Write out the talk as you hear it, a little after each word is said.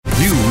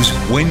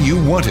when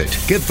you want it.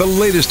 Get the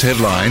latest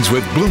headlines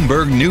with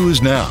Bloomberg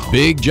News Now.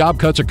 Big job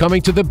cuts are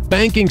coming to the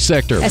banking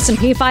sector.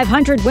 S&P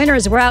 500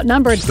 winners were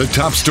outnumbered. The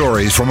top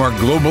stories from our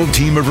global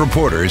team of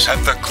reporters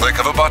at the click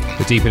of a button.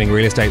 The deepening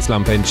real estate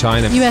slump in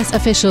China. U.S.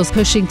 officials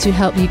pushing to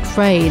help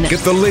Ukraine.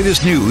 Get the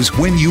latest news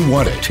when you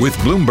want it with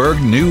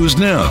Bloomberg News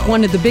Now.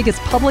 One of the biggest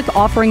public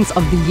offerings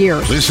of the year.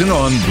 Listen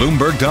on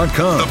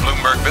Bloomberg.com, the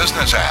Bloomberg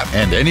Business app,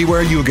 and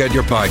anywhere you get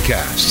your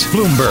podcasts.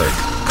 Bloomberg.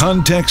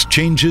 Context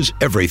changes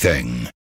everything.